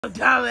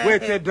Dumbass.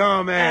 With your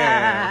dumb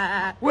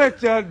ass.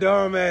 With your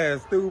dumb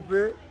ass,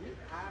 stupid.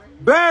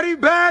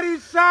 Baddie,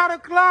 shot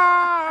o'clock.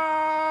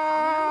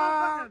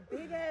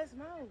 Big ass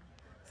mouth.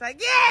 It's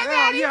like,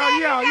 yeah.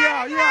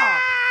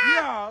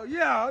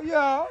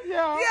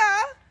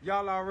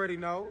 Y'all already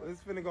know.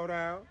 It's finna go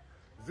down.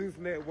 Zeus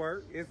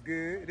Network. It's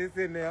good. It's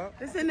in there.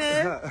 It's in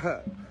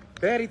there.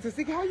 Baddie,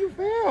 Tesehki, how you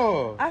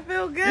feel? I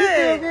feel good. You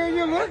feel good?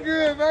 You look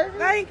good, baby.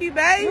 Thank you,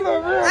 baby. You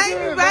look real Thank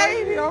good, you,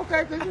 baby.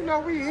 Okay, because you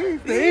know we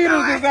eat. The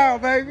eaters is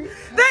out, baby. The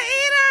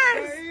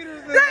eaters! The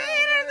eaters The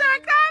eaters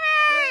are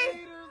coming! The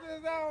eaters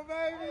is out,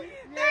 baby.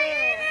 The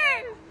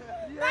eaters!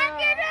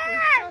 Look at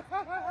that!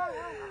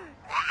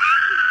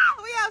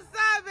 We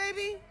outside,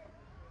 baby.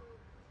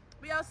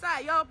 We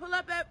outside. Y'all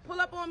pull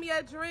up on me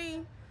at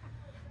Dream.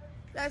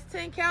 That's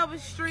 10 Calvin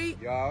Street.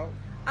 Y'all.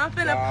 I'm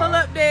finna pull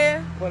up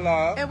there. Pull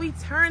up. And we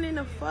turning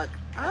the fuck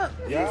up.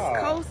 East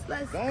Coast,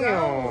 let's go. Damn.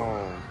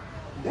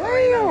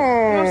 You know what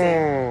I'm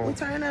saying? We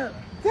turn up.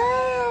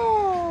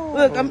 Damn.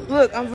 Look, I'm